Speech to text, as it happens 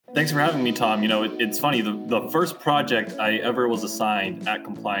Thanks for having me, Tom. It's funny. The first project I ever was assigned at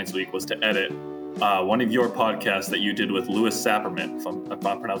Compliance Week was to edit one of your podcasts that you did with Louis Sapperman, if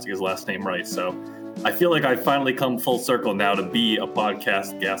I'm pronouncing his last name right. So I feel like I've finally come full circle now to be a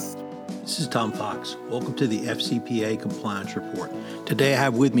podcast guest. This is Tom Fox. Welcome to the FCPA Compliance Report. Today I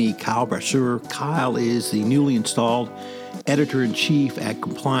have with me Kyle Brasseur. Kyle is the newly installed Editor-in-Chief at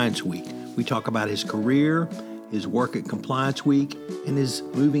Compliance Week. We talk about his career, his work at Compliance Week, and his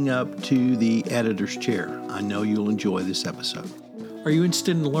moving up to the editor's chair. I know you'll enjoy this episode. Are you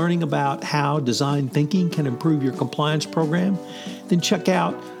interested in learning about how design thinking can improve your compliance program? Then check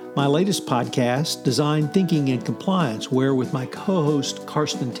out my latest podcast, Design Thinking and Compliance, where with my co-host,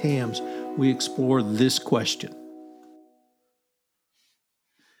 Karsten Tams, we explore this question.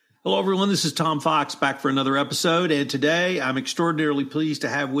 Hello, everyone. This is Tom Fox back for another episode. And today I'm extraordinarily pleased to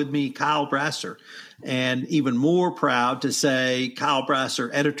have with me Kyle Brasseur, and even more proud to say Kyle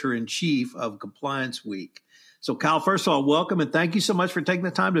Brasseur, Editor-in-Chief of Compliance Week. So, Kyle, first of all, welcome, and thank you so much for taking the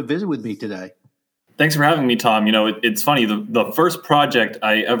time to visit with me today. Thanks for having me, Tom. It's funny. The first project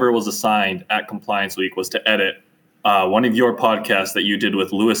I ever was assigned at Compliance Week was to edit one of your podcasts that you did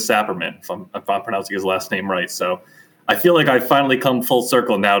with Louis Sapperman, if I'm pronouncing his last name right. So I feel like I've finally come full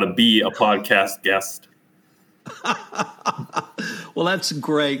circle now to be a podcast guest. Well, that's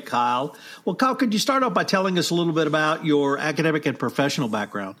great, Kyle. Well, Kyle, could you start off by telling us a little bit about your academic and professional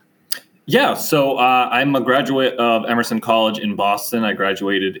background? Yeah, so I'm a graduate of Emerson College in Boston. I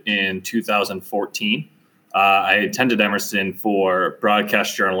graduated in 2014. I attended Emerson for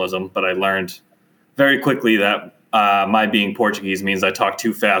broadcast journalism, but I learned very quickly that my being Portuguese means I talk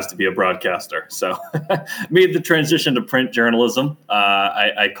too fast to be a broadcaster. So made the transition to print journalism.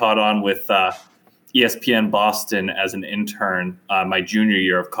 I caught on with ESPN Boston as an intern my junior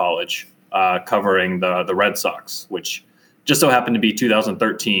year of college, covering the Red Sox, which just so happened to be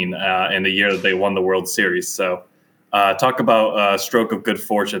 2013 and the year that they won the World Series. So talk about a stroke of good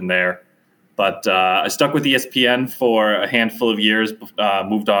fortune there. But I stuck with ESPN for a handful of years,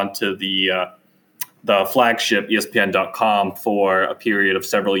 moved on to the flagship ESPN.com for a period of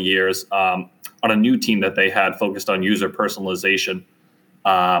several years on a new team that they had focused on user personalization.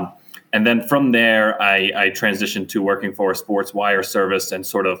 And then from there, I transitioned to working for a sports wire service and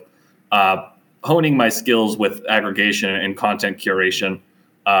sort of honing my skills with aggregation and content curation.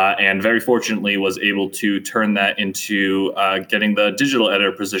 And very fortunately was able to turn that into getting the digital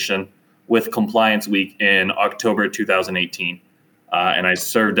editor position with Compliance Week in October 2018. And I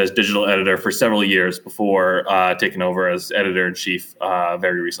served as digital editor for several years before taking over as editor-in-chief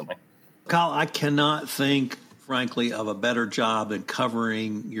very recently. Kyle, I cannot think, frankly, of a better job than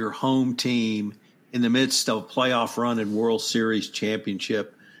covering your home team in the midst of a playoff run and World Series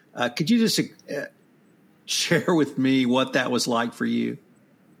championship. Could you just share with me what that was like for you?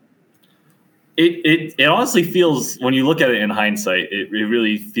 It honestly feels, when you look at it in hindsight, it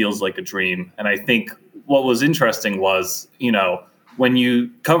really feels like a dream. And I think what was interesting was, when you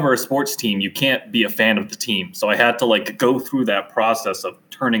cover a sports team, you can't be a fan of the team. So I had to go through that process of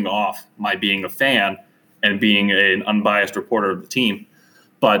turning off my being a fan and being an unbiased reporter of the team.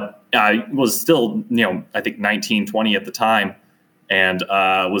 But I was still, I think 19, 20 at the time, and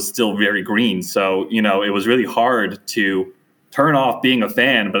was still very green. So, it was really hard to turn off being a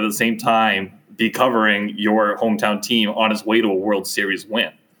fan, but at the same time be covering your hometown team on its way to a World Series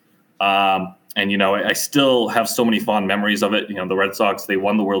win. And, I still have so many fond memories of it. The Red Sox, they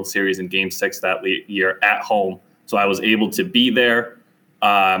won the World Series in Game 6 that year at home. So I was able to be there,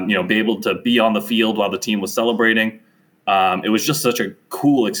 be able to be on the field while the team was celebrating. It was just such a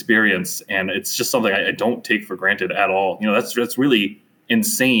cool experience, and it's just something I don't take for granted at all. That's really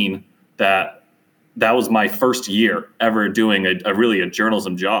insane that was my first year ever doing a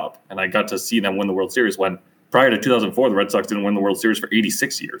journalism job, and I got to see them win the World Series when prior to 2004, the Red Sox didn't win the World Series for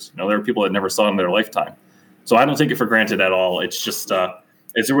 86 years. There were people that never saw it in their lifetime. So I don't take it for granted at all. It's just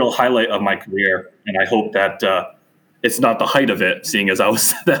it's a real highlight of my career, and I hope that it's not the height of it, seeing as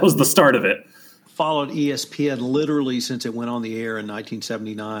that was the start of it. Followed ESPN literally since it went on the air in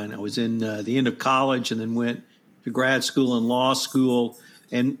 1979. I was in the end of college and then went to grad school and law school.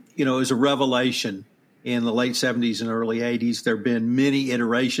 And, it was a revelation in the late 70s and early 80s. There have been many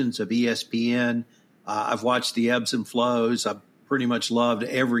iterations of ESPN. I've watched the ebbs and flows. I've pretty much loved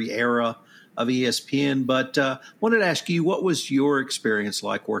every era of ESPN. But wanted to ask you, what was your experience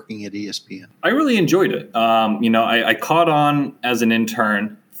like working at ESPN? I really enjoyed it. I caught on as an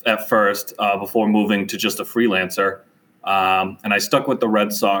intern at first before moving to just a freelancer. And I stuck with the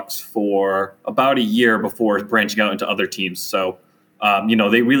Red Sox for about a year before branching out into other teams. So,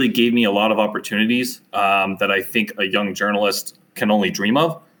 they really gave me a lot of opportunities that I think a young journalist can only dream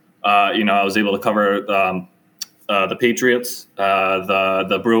of. I was able to cover the Patriots,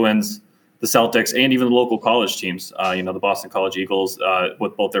 the Bruins, the Celtics, and even the local college teams. The Boston College Eagles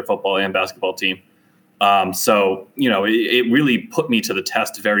with both their football and basketball team. It really put me to the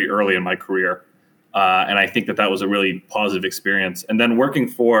test very early in my career. And I think that was a really positive experience. And then working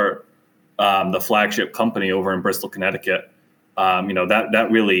for the flagship company over in Bristol, Connecticut, that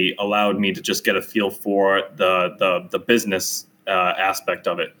really allowed me to just get a feel for the business aspect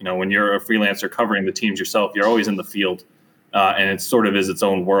of it. When you're a freelancer covering the teams yourself, you're always in the field, and it sort of is its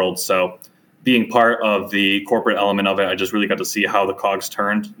own world. So being part of the corporate element of it, I just really got to see how the cogs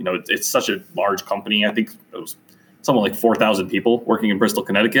turned. It's such a large company. I think it was something like 4,000 people working in Bristol,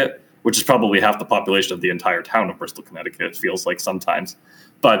 Connecticut, which is probably half the population of the entire town of Bristol, Connecticut, it feels like sometimes.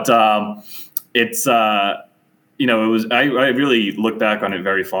 But it was, I really look back on it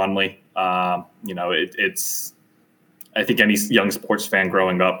very fondly. It's, I think any young sports fan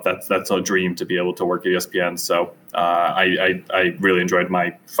growing up, that's a dream to be able to work at ESPN. So I really enjoyed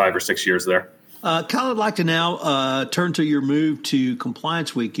my 5 or 6 years there. Kyle, I'd like to now turn to your move to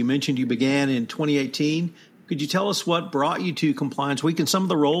Compliance Week. You mentioned you began in 2018. Could you tell us what brought you to Compliance Week and some of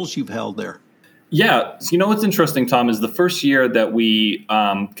the roles you've held there? Yeah. So, what's interesting, Tom, is the first year that we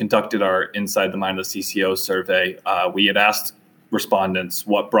conducted our Inside the Mind of the CCO survey, we had asked respondents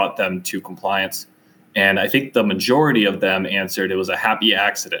what brought them to compliance. And I think the majority of them answered it was a happy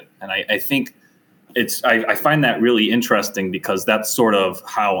accident. And I think I find that really interesting because that's sort of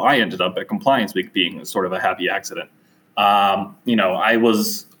how I ended up at Compliance Week, being sort of a happy accident. I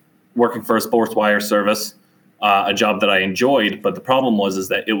was working for a sports wire service, a job that I enjoyed, but the problem was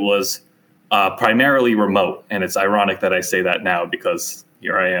that it was primarily remote. And it's ironic that I say that now because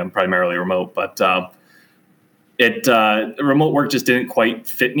here I am primarily remote, but remote work just didn't quite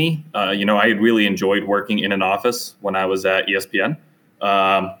fit me. I had really enjoyed working in an office when I was at ESPN.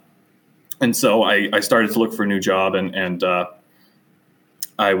 And so I started to look for a new job, and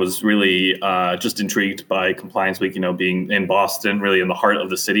I was really just intrigued by Compliance Week, being in Boston, really in the heart of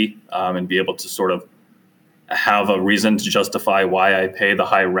the city, and be able to sort of have a reason to justify why I pay the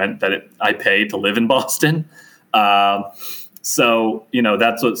high rent that I pay to live in Boston. So,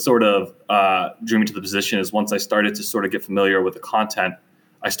 that's what sort of drew me to the position. Is once I started to sort of get familiar with the content,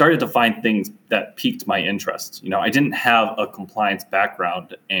 I started to find things that piqued my interest. I didn't have a compliance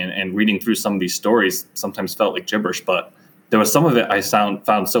background, and reading through some of these stories sometimes felt like gibberish, but there was some of it I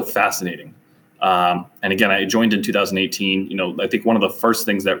found so fascinating. And again, I joined in 2018. I think one of the first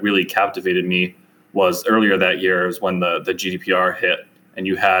things that really captivated me was earlier that year was when the GDPR hit, and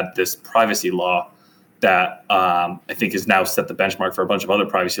you had this privacy law that I think has now set the benchmark for a bunch of other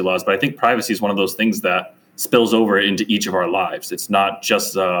privacy laws. But I think privacy is one of those things that spills over into each of our lives. It's not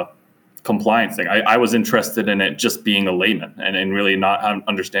just a compliance thing. I was interested in it just being a layman and really not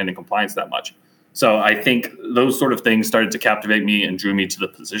understanding compliance that much. So I think those sort of things started to captivate me and drew me to the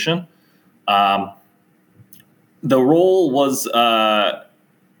position. The role was,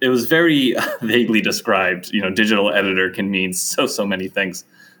 it was very vaguely described. Digital editor can mean so many things.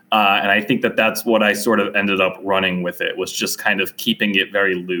 And I think that's what I sort of ended up running with it, was just kind of keeping it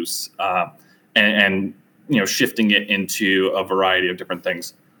very loose and shifting it into a variety of different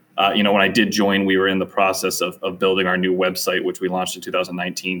things. When I did join, we were in the process of building our new website, which we launched in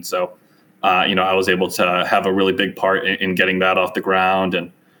 2019. So, I was able to have a really big part in getting that off the ground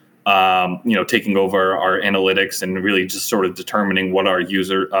and, taking over our analytics and really just sort of determining what our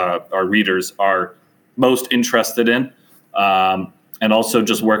readers are most interested in. And also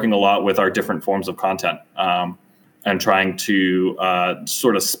just working a lot with our different forms of content and trying to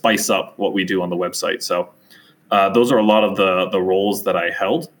sort of spice up what we do on the website. So those are a lot of the roles that I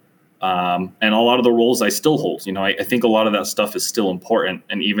held. And a lot of the roles I still hold. I think a lot of that stuff is still important.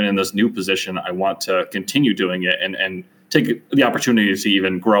 And even in this new position, I want to continue doing it and take the opportunity to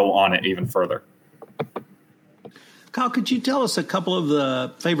even grow on it even further. Kyle, could you tell us a couple of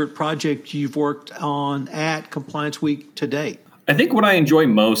the favorite projects you've worked on at Compliance Week to date? I think what I enjoy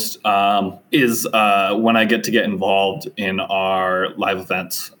most is when I get involved in our live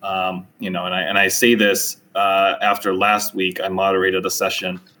events. And I say this after last week, I moderated a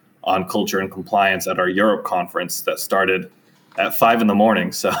session on culture and compliance at our Europe conference that started at 5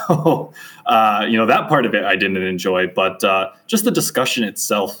 a.m. So, that part of it I didn't enjoy, but just the discussion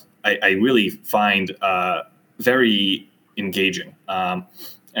itself, I really find very engaging. And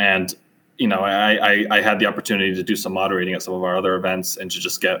I had the opportunity to do some moderating at some of our other events and to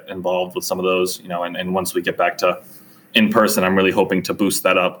just get involved with some of those, and once we get back to in person, I'm really hoping to boost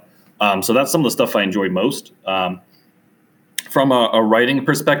that up. So that's some of the stuff I enjoy most. From a writing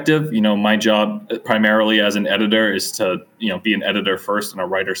perspective, my job primarily as an editor is to, be an editor first and a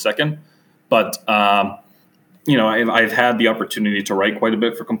writer second. But, I've had the opportunity to write quite a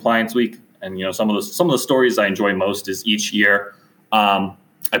bit for Compliance Week. And, some of the stories I enjoy most is each year I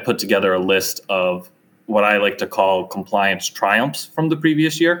put together a list of what I like to call compliance triumphs from the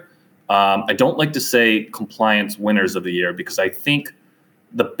previous year. I don't like to say compliance winners of the year because I think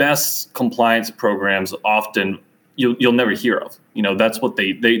the best compliance programs often you'll never hear of. That's what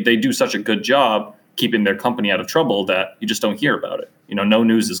they do such a good job keeping their company out of trouble that you just don't hear about it. No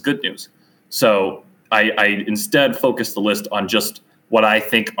news is good news. So I instead focus the list on just what I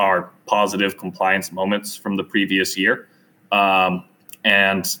think are positive compliance moments from the previous year.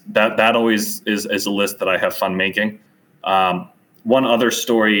 And that always is a list that I have fun making. One other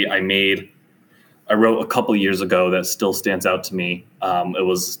story I wrote a couple years ago that still stands out to me. It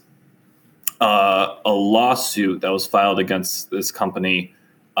was a lawsuit that was filed against this company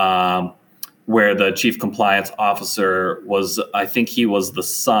where the chief compliance officer I think he was the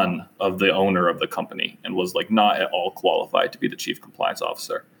son of the owner of the company and was not at all qualified to be the chief compliance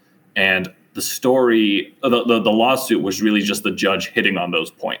officer. And the story, the lawsuit was really just the judge hitting on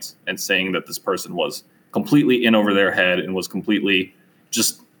those points and saying that this person was completely in over their head and was completely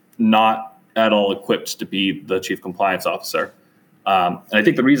just not at all equipped to be the chief compliance officer. And I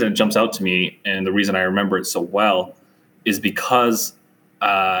think the reason it jumps out to me and the reason I remember it so well is because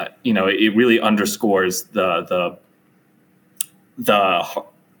it really underscores the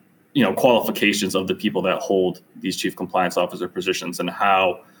qualifications of the people that hold these chief compliance officer positions and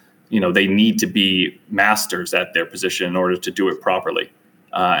how they need to be masters at their position in order to do it properly.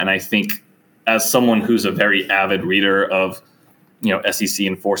 And I think as someone who's a very avid reader of SEC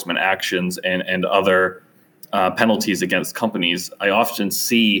enforcement actions and other penalties against companies, I often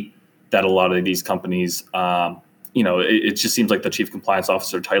see that a lot of these companies, it just seems like the chief compliance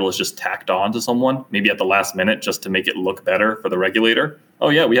officer title is just tacked on to someone, maybe at the last minute, just to make it look better for the regulator. Oh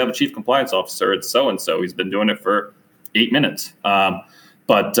yeah, we have a chief compliance officer. It's so-and-so. He's been doing it for 8 minutes.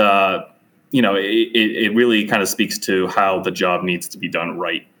 But it really kind of speaks to how the job needs to be done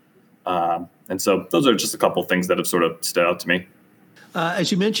right. And so those are just a couple of things that have sort of stood out to me.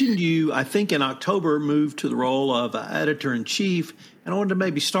 As you mentioned, you, I think in October, moved to the role of editor-in-chief. And I wanted to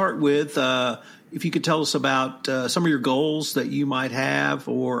maybe start with if you could tell us about some of your goals that you might have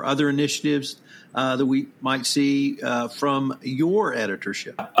or other initiatives that we might see from your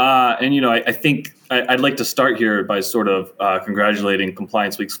editorship. I think I'd like to start here by sort of congratulating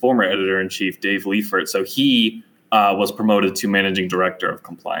Compliance Week's former editor-in-chief, Dave Liefert. So he was promoted to managing director of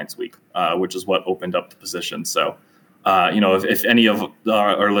Compliance Week, which is what opened up the position. So, if any of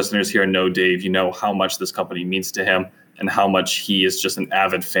our listeners here know Dave, you know how much this company means to him and how much he is just an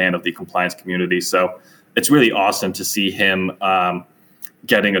avid fan of the compliance community. So it's really awesome to see him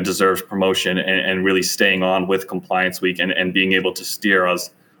getting a deserved promotion and really staying on with Compliance Week and being able to steer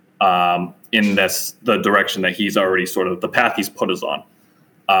us in the direction that he's already sort of the path he's put us on.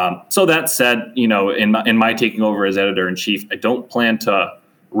 So that said, in my taking over as editor-in-chief, I don't plan to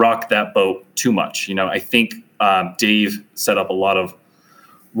rock that boat too much. I think Dave set up a lot of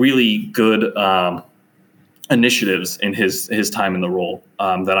really good initiatives in his time in the role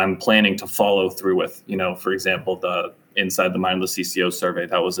that I'm planning to follow through with. For example, the Inside the Mind of the CCO survey,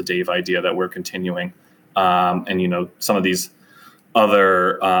 that was a Dave idea that we're continuing. And some of these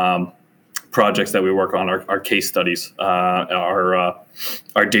other projects that we work on, our case studies, our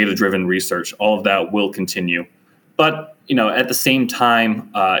data-driven research, all of that will continue. But at the same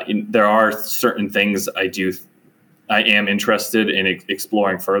time, there are certain things I am interested in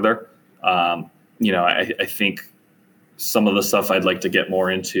exploring further. I think some of the stuff I'd like to get more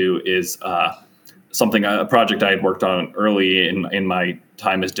into is a project I had worked on early in my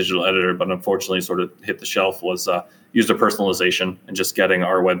time as digital editor, but unfortunately sort of hit the shelf, was user personalization and just getting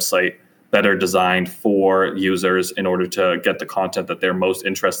our website better designed for users in order to get the content that they're most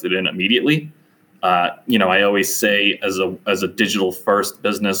interested in immediately. I always say as a digital first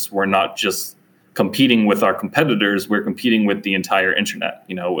business, we're not just competing with our competitors, we're competing with the entire internet.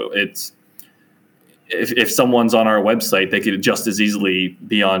 It's if someone's on our website, they could just as easily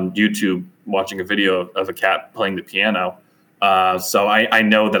be on YouTube watching a video of a cat playing the piano. So I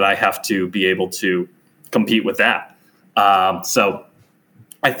know that I have to be able to compete with that. So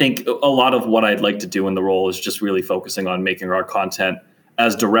I think a lot of what I'd like to do in the role is just really focusing on making our content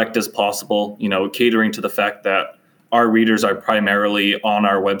as direct as possible, catering to the fact that our readers are primarily on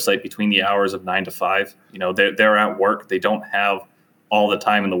our website between the hours of 9 to 5. They're at work. They don't have all the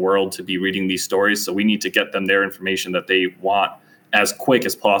time in the world to be reading these stories. So we need to get them their information that they want as quick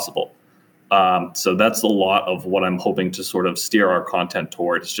as possible. So that's a lot of what I'm hoping to sort of steer our content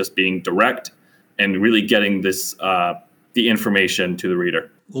towards, just being direct and really getting this the information to the reader.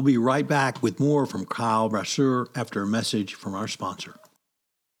 We'll be right back with more from Kyle Brasseur after a message from our sponsor.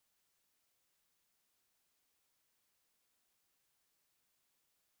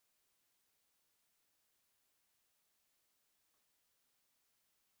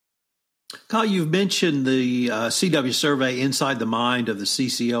 Kyle, you've mentioned the CW survey Inside the Mind of the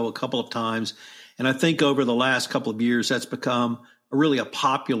CCO a couple of times, and I think over the last couple of years that's become really a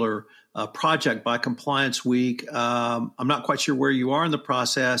popular project by Compliance Week. I'm not quite sure where you are in the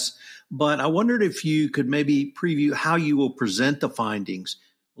process, but I wondered if you could maybe preview how you will present the findings.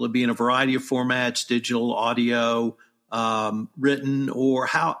 Will it be in a variety of formats, digital, audio, written, or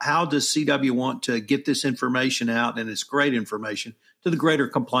how does CW want to get this information out, and it's great information, to the greater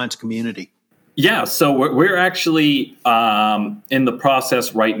compliance community? Yeah, so we're actually in the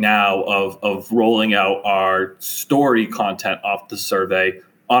process right now of rolling out our story content off the survey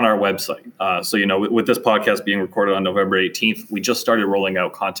on our website. So, with this podcast being recorded on November 18th, we just started rolling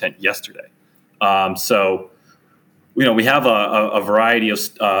out content yesterday. So, we have a variety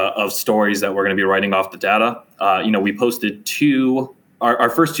of stories that we're going to be writing off the data. We posted our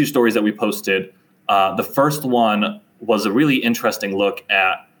first two stories that we posted. The first one was a really interesting look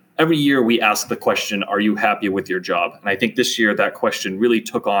at, every year we ask the question, are you happy with your job? And I think this year that question really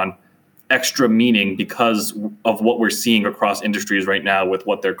took on extra meaning because of what we're seeing across industries right now with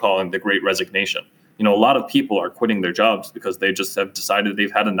what they're calling the Great Resignation. A lot of people are quitting their jobs because they just have decided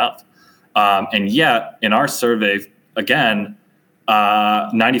they've had enough. And yet, in our survey, again,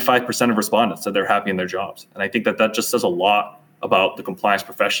 95% of respondents said they're happy in their jobs. And I think that just says a lot about the compliance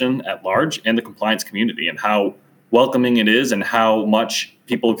profession at large and the compliance community and how welcoming it is and how much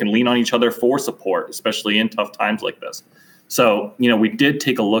people can lean on each other for support, especially in tough times like this. So, we did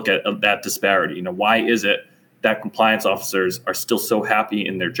take a look at that disparity. Why is it that compliance officers are still so happy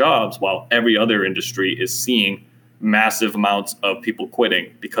in their jobs while every other industry is seeing massive amounts of people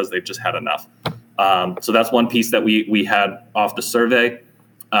quitting because they've just had enough? So that's one piece that we had off the survey.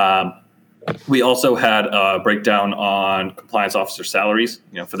 We also had a breakdown on compliance officer salaries.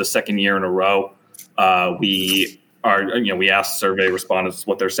 For the second year in a row, we asked survey respondents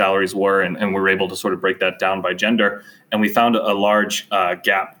what their salaries were, and we were able to sort of break that down by gender. And we found a large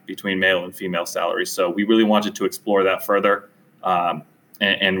gap between male and female salaries. So we really wanted to explore that further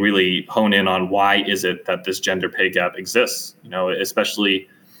and really hone in on why is it that this gender pay gap exists, especially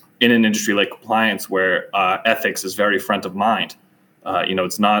in an industry like compliance where ethics is very front of mind.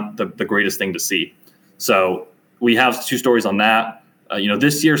 It's not the greatest thing to see. So we have two stories on that.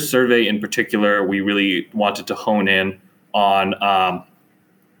 This year's survey in particular, we really wanted to hone in on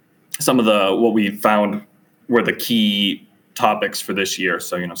some of what we found were the key topics for this year.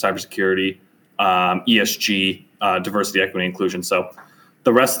 So, cybersecurity, ESG, diversity, equity, inclusion. So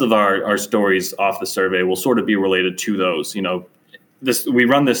the rest of our stories off the survey will sort of be related to those. We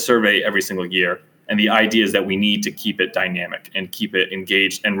run this survey every single year, and the idea is that we need to keep it dynamic and keep it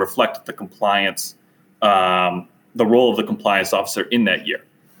engaged and reflect the compliance the role of the compliance officer in that year.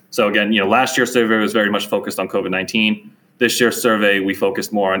 So again, last year's survey was very much focused on COVID-19. This year's survey, we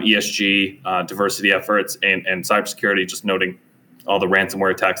focused more on ESG, diversity efforts, and cybersecurity, just noting all the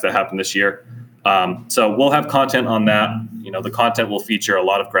ransomware attacks that happened this year. So we'll have content on that. The content will feature a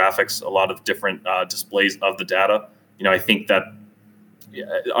lot of graphics, a lot of different displays of the data. I think that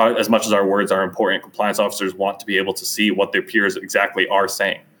as much as our words are important, compliance officers want to be able to see what their peers exactly are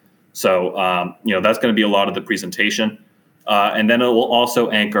saying. So, that's going to be a lot of the presentation. And then it will also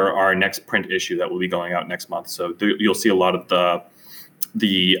anchor our next print issue that will be going out next month. So you'll see a lot of the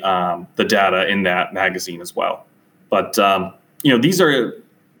data in that magazine as well. But,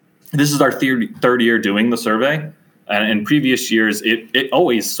 this is our third year doing the survey. And in previous years, it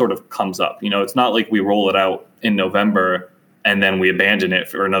always sort of comes up. It's not like we roll it out in November and then we abandon it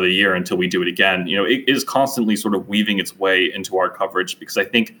for another year until we do it again. It is constantly sort of weaving its way into our coverage because I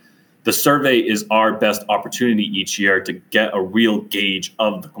think the survey is our best opportunity each year to get a real gauge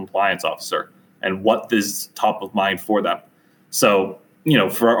of the compliance officer and what is top of mind for them. So,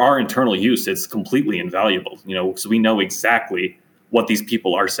 for our internal use, it's completely invaluable, so we know exactly what these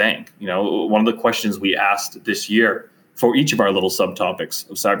people are saying. One of the questions we asked this year for each of our little subtopics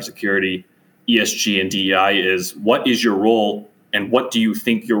of cybersecurity, ESG, and DEI is, what is your role and what do you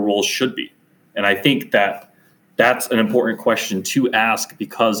think your role should be? And I think that's an important question to ask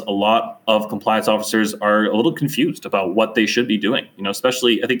because a lot of compliance officers are a little confused about what they should be doing.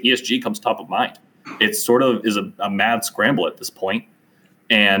 Especially I think ESG comes top of mind. It sort of is a mad scramble at this point.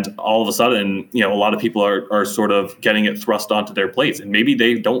 And all of a sudden, a lot of people are sort of getting it thrust onto their plates, and maybe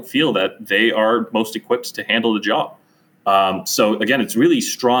they don't feel that they are most equipped to handle the job. So again, it's really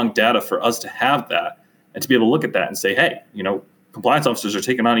strong data for us to have that and to be able to look at that and say, hey, compliance officers are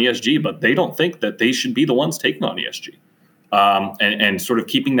taking on ESG, but they don't think that they should be the ones taking on ESG, and sort of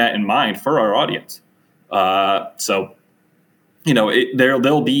keeping that in mind for our audience. There'll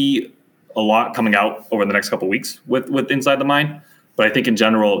be a lot coming out over the next couple of weeks with Inside the Mine. But I think in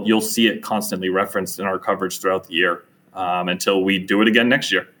general, you'll see it constantly referenced in our coverage throughout the year until we do it again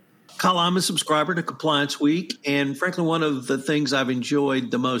next year. Kyle, I'm a subscriber to Compliance Week, and frankly, one of the things I've enjoyed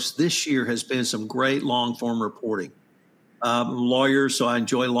the most this year has been some great long-form reporting. I'm a lawyer, so I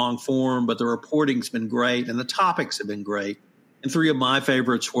enjoy long-form, but the reporting's been great, and the topics have been great. And three of my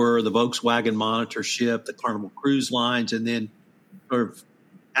favorites were the Volkswagen monitorship, the Carnival Cruise Lines, and then sort of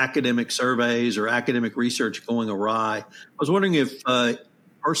academic surveys or academic research going awry. I was wondering if,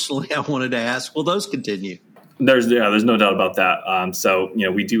 personally, I wanted to ask, will those continue? There's no doubt about that.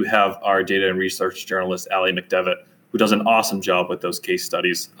 We do have our data and research journalist, Allie McDevitt, who does an awesome job with those case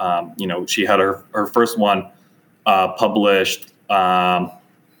studies. She had her first one published, I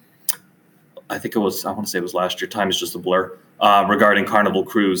want to say it was last year. Time is just a blur, regarding Carnival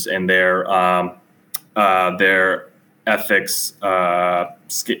Cruise and their ethics, their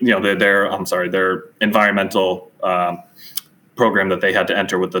environmental program that they had to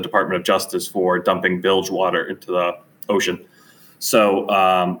enter with the Department of Justice for dumping bilge water into the ocean. So,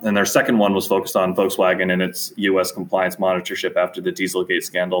 and their second one was focused on Volkswagen and its U.S. compliance monitorship after the Dieselgate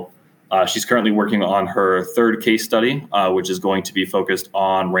scandal. She's currently working on her third case study, which is going to be focused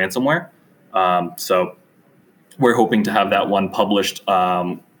on ransomware. So we're hoping to have that one published,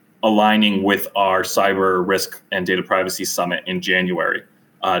 aligning with our cyber risk and data privacy summit in January,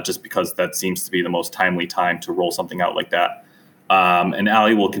 just because that seems to be the most timely time to roll something out like that. And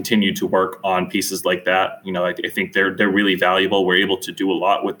Allie will continue to work on pieces like that. I think they're really valuable. We're able to do a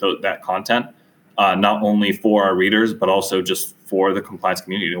lot with that content, not only for our readers, but also just for the compliance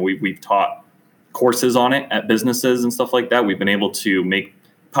community. We've taught courses on it at businesses and stuff like that. We've been able to make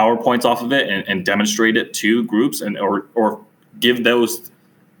PowerPoints off of it and demonstrate it to groups or give those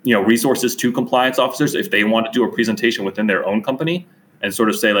resources to compliance officers if they want to do a presentation within their own company and sort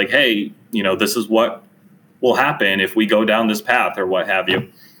of say like, hey, this is what will happen if we go down this path or what have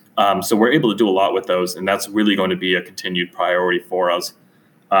you. So we're able to do a lot with those, and that's really going to be a continued priority for us.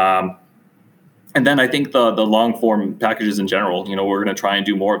 And then I think the long form packages in general, we're going to try and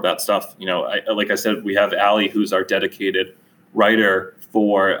do more of that stuff. Like I said, we have Allie, who's our dedicated writer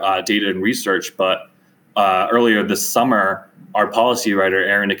for data and research, but earlier this summer, our policy writer,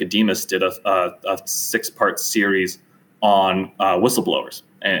 Aaron Nicodemus, did a 6-part series on whistleblowers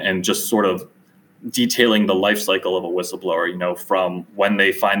and just sort of detailing the life cycle of a whistleblower, from when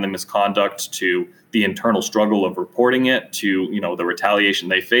they find the misconduct to the internal struggle of reporting it to, the retaliation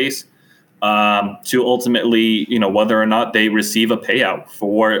they face, to ultimately, whether or not they receive a payout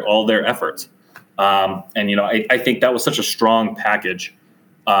for all their efforts. I think that was such a strong package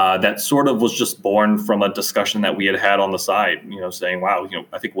that sort of was just born from a discussion that we had on the side, saying, wow,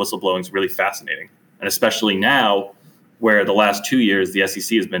 I think whistleblowing is really fascinating. And especially now where the last 2 years, the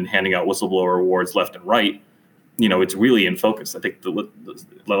SEC has been handing out whistleblower awards left and right, it's really in focus. I think the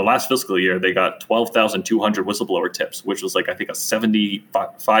last fiscal year, they got 12,200 whistleblower tips, which was a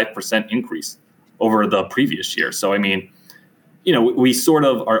 75% increase over the previous year. So, we sort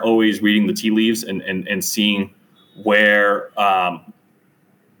of are always reading the tea leaves and seeing where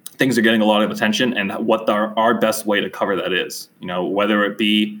things are getting a lot of attention and what our best way to cover that is, whether it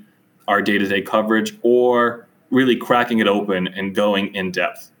be our day-to-day coverage or really cracking it open and going in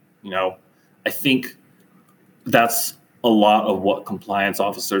depth. I think that's a lot of what compliance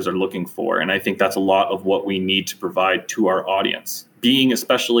officers are looking for. And I think that's a lot of what we need to provide to our audience, being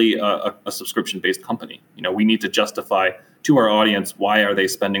especially a subscription-based company. We need to justify to our audience, why are they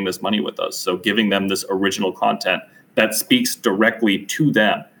spending this money with us? So giving them this original content that speaks directly to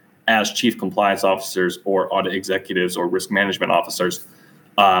them as chief compliance officers or audit executives or risk management officers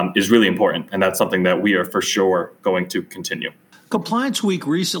is really important. And that's something that we are for sure going to continue. Compliance Week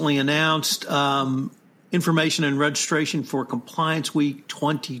recently announced information and registration for Compliance Week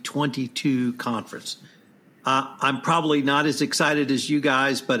 2022 conference. I'm probably not as excited as you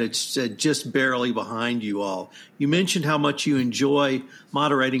guys, but it's just barely behind you all. You mentioned how much you enjoy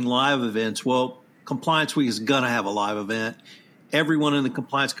moderating live events. Well, Compliance Week is going to have a live event. Everyone in the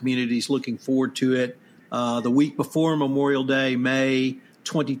compliance community is looking forward to it. The week before Memorial Day, May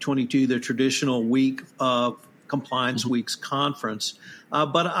 2022, the traditional week of Compliance Week's conference.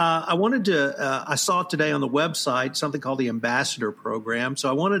 But I wanted to, I saw today on the website something called the Ambassador Program. So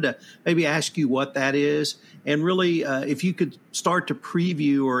I wanted to maybe ask you what that is. And really, if you could start to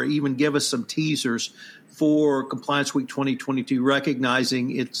preview or even give us some teasers for Compliance Week 2022,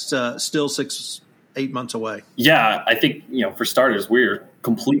 recognizing it's still 8 months away. Yeah, I think, for starters, we're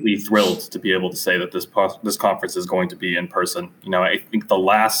completely thrilled to be able to say that this conference is going to be in person. I think the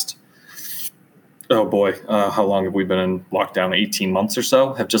last, how long have we been in lockdown? 18 months or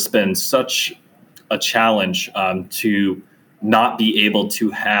so have just been such a challenge to not be able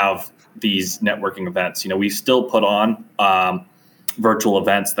to have these networking events. We still put on virtual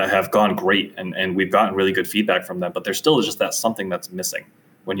events that have gone great and we've gotten really good feedback from them, but there's still just that something that's missing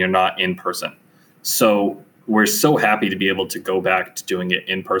when you're not in person. So we're so happy to be able to go back to doing it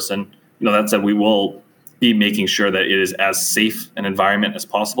in person. That said, we will be making sure that it is as safe an environment as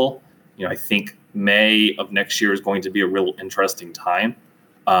possible. I think May of next year is going to be a real interesting time.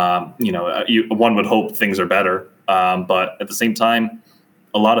 One would hope things are better, but at the same time,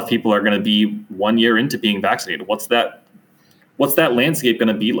 a lot of people are going to be 1 year into being vaccinated. What's that landscape going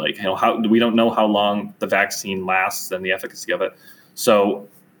to be like? We don't know how long the vaccine lasts and the efficacy of it. So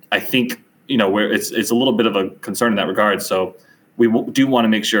I think it's a little bit of a concern in that regard. So we do want to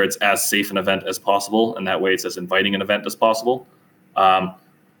make sure it's as safe an event as possible, and that way it's as inviting an event as possible.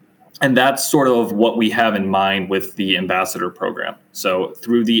 And that's sort of what we have in mind with the Ambassador Program. So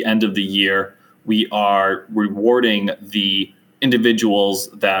through the end of the year, we are rewarding the individuals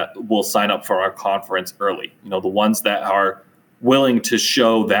that will sign up for our conference early. The ones that are willing to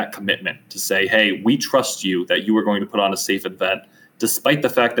show that commitment to say, hey, we trust you that you are going to put on a safe event, despite the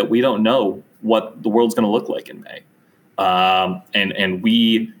fact that we don't know what the world's going to look like in May. And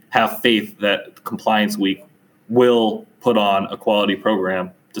we have faith that Compliance Week will put on a quality program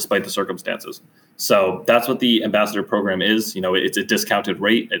despite the circumstances. So that's what the Ambassador Program is. It's a discounted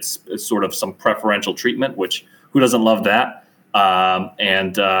rate. It's sort of some preferential treatment, which who doesn't love that?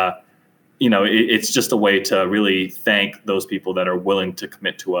 It's just a way to really thank those people that are willing to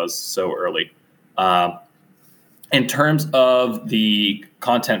commit to us so early. In terms of the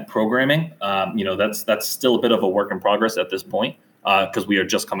content programming, that's still a bit of a work in progress at this point because we are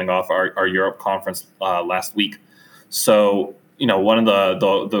just coming off our Europe conference last week. So, one of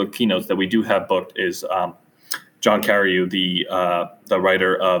the keynotes that we do have booked is John Carreyrou, the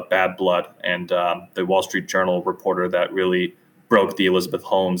writer of Bad Blood and the Wall Street Journal reporter that really broke the Elizabeth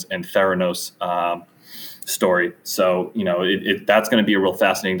Holmes and Theranos story. So, that's going to be a real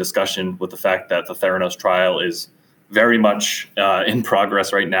fascinating discussion with the fact that the Theranos trial is very much in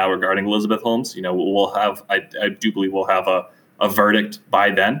progress right now regarding Elizabeth Holmes. We'll have, I do believe we'll have a verdict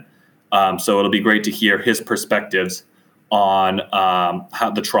by then. So it'll be great to hear his perspectives on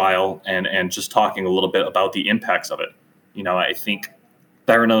how the trial and just talking a little bit about the impacts of it. I think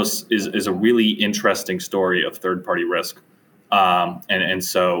Theranos is a really interesting story of third-party risk. And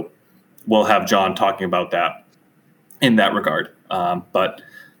so we'll have John talking about that in that regard. But,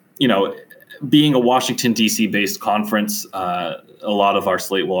 being a Washington, D.C. based conference, a lot of our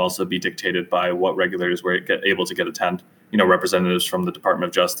slate will also be dictated by what regulators we're able to attend. Representatives from the Department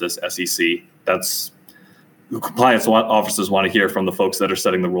of Justice, SEC. That's compliance officers want to hear from the folks that are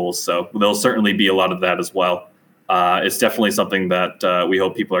setting the rules. So there'll certainly be a lot of that as well. It's definitely something that we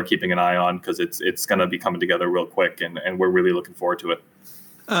hope people are keeping an eye on because it's going to be coming together real quick, and we're really looking forward to it.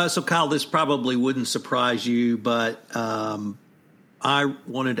 So, Kyle, this probably wouldn't surprise you, but I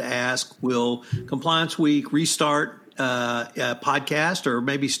wanted to ask, will Compliance Week restart a podcast or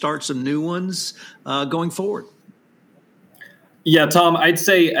maybe start some new ones going forward? Yeah, Tom, I'd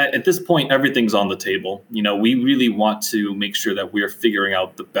say at this point, everything's on the table. We really want to make sure that we're figuring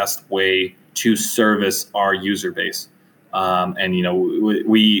out the best way to service our user base.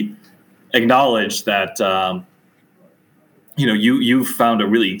 We acknowledge that, you've found a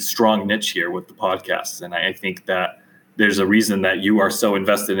really strong niche here with the podcasts. And I think that there's a reason that you are so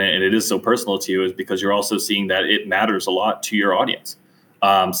invested in it and it is so personal to you is because you're also seeing that it matters a lot to your audience.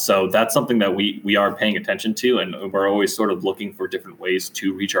 So that's something that we are paying attention to, and we're always sort of looking for different ways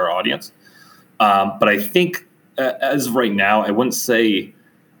to reach our audience. But I think as of right now, I wouldn't say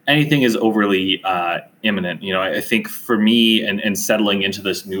anything is overly imminent. I think for me and settling into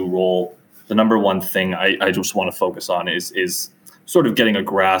this new role, the number one thing I just want to focus on is sort of getting a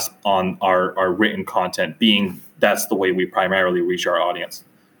grasp on our written content, being that's the way we primarily reach our audience.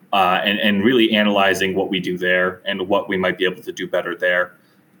 And really analyzing what we do there and what we might be able to do better there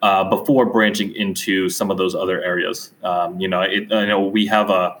before branching into some of those other areas. I know we have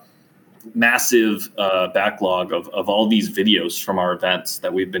massive backlog of all these videos from our events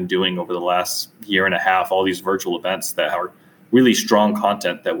that we've been doing over the last year and a half, all these virtual events that are really strong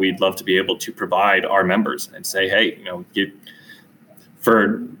content that we'd love to be able to provide our members and say, hey,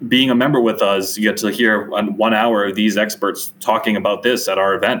 for being a member with us, you get to hear 1 hour of these experts talking about this at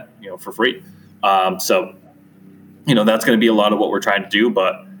our event, for free. So that's going to be a lot of what we're trying to do,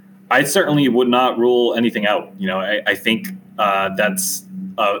 but I certainly would not rule anything out. I think that's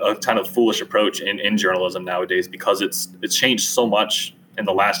a kind of foolish approach in journalism nowadays, because it's changed so much in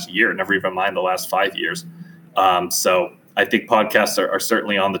the last year, never even mind the last 5 years. So I think podcasts are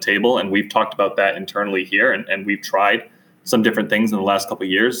certainly on the table, and we've talked about that internally here, and we've tried some different things in the last couple of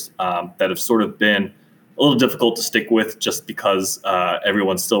years that have sort of been a little difficult to stick with, just because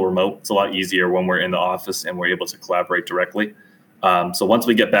everyone's still remote. It's a lot easier when we're in the office and we're able to collaborate directly. So once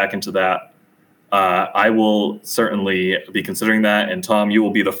we get back into that, I will certainly be considering that. And Tom, you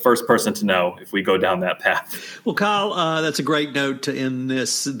will be the first person to know if we go down that path. Well, Kyle, that's a great note to end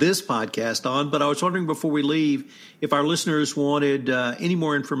this podcast on. But I was wondering, before we leave, if our listeners wanted any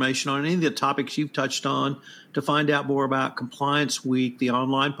more information on any of the topics you've touched on, to find out more about Compliance Week, the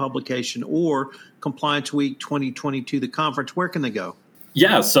online publication, or Compliance Week 2022, the conference, where can they go?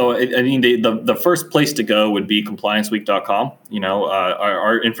 Yeah, so the first place to go would be complianceweek.com.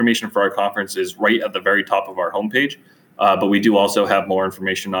 Our information for our conference is right at the very top of our homepage, but we do also have more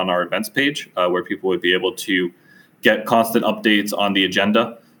information on our events page, where people would be able to get constant updates on the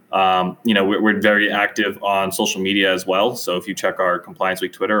agenda. We're very active on social media as well. So if you check our Compliance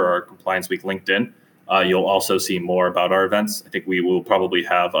Week Twitter or our Compliance Week LinkedIn, you'll also see more about our events. I think we will probably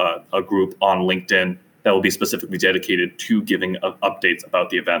have a group on LinkedIn that will be specifically dedicated to giving updates about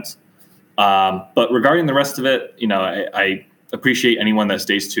the events. But regarding the rest of it, I appreciate anyone that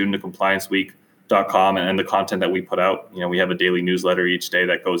stays tuned to complianceweek.com and the content that we put out. We have a daily newsletter each day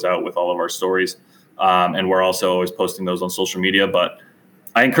that goes out with all of our stories. And we're also always posting those on social media. But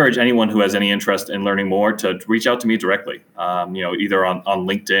I encourage anyone who has any interest in learning more to reach out to me directly, either on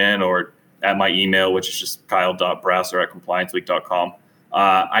LinkedIn or at my email, which is just kyle.brasseur@complianceweek.com.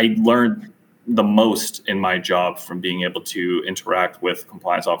 I learned the most in my job from being able to interact with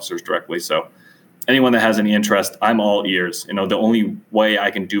compliance officers directly. So anyone that has any interest, I'm all ears. The only way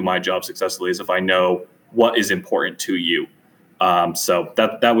I can do my job successfully is if I know what is important to you. So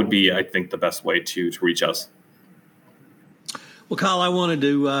that would be, I think, the best way to reach us. Well, Kyle, I wanted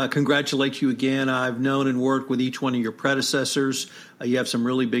to congratulate you again. I've known and worked with each one of your predecessors. You have some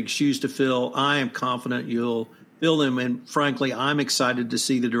really big shoes to fill. I am confident you'll fill them, and frankly, I'm excited to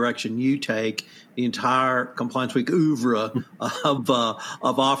see the direction you take the entire Compliance Week oeuvre of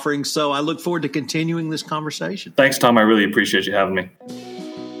offerings. So I look forward to continuing this conversation. Thanks, Tom. I really appreciate you having me.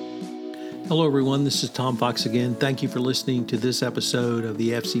 Hello, everyone. This is Tom Fox again. Thank you for listening to this episode of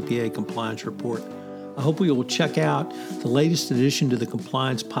the FCPA Compliance Report. I hope you will check out the latest addition to the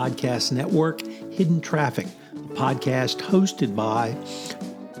Compliance Podcast Network, Hidden Traffic, a podcast hosted by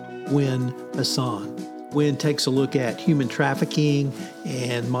Win Hassan. Win takes a look at human trafficking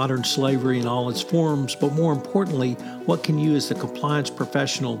and modern slavery in all its forms, but more importantly, what can you as the compliance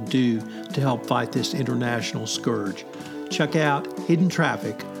professional do to help fight this international scourge? Check out Hidden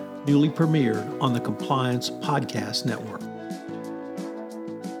Traffic, newly premiered on the Compliance Podcast Network.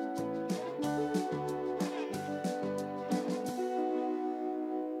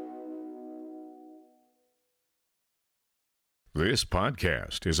 This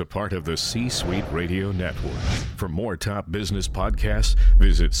podcast is a part of the C-Suite Radio Network. For more top business podcasts,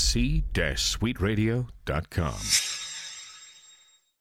 visit c-suiteradio.com.